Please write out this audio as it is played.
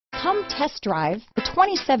Come test drive the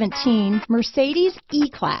 2017 Mercedes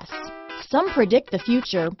E-Class. Some predict the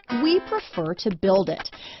future. We prefer to build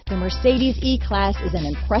it. The Mercedes E-Class is an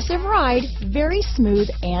impressive ride, very smooth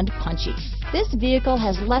and punchy. This vehicle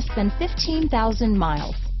has less than 15,000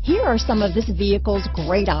 miles. Here are some of this vehicle's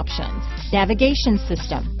great options: navigation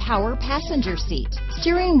system, power passenger seat,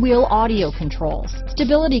 steering wheel audio controls,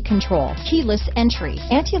 stability control, keyless entry,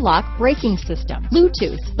 anti-lock braking system,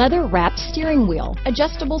 Bluetooth, leather-wrapped steering wheel,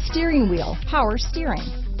 adjustable steering wheel, power steering,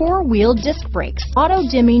 four-wheel disc brakes,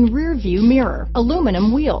 auto-dimming rear-view mirror,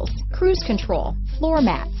 aluminum wheels, cruise control, floor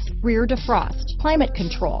mats, rear defrost, climate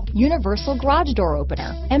control, universal garage door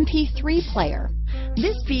opener, MP3 player.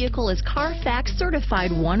 This vehicle is CARFAX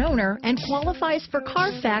certified one owner and qualifies for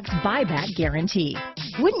CARFAX buyback guarantee.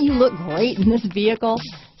 Wouldn't you look great in this vehicle?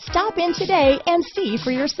 Stop in today and see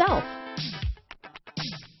for yourself.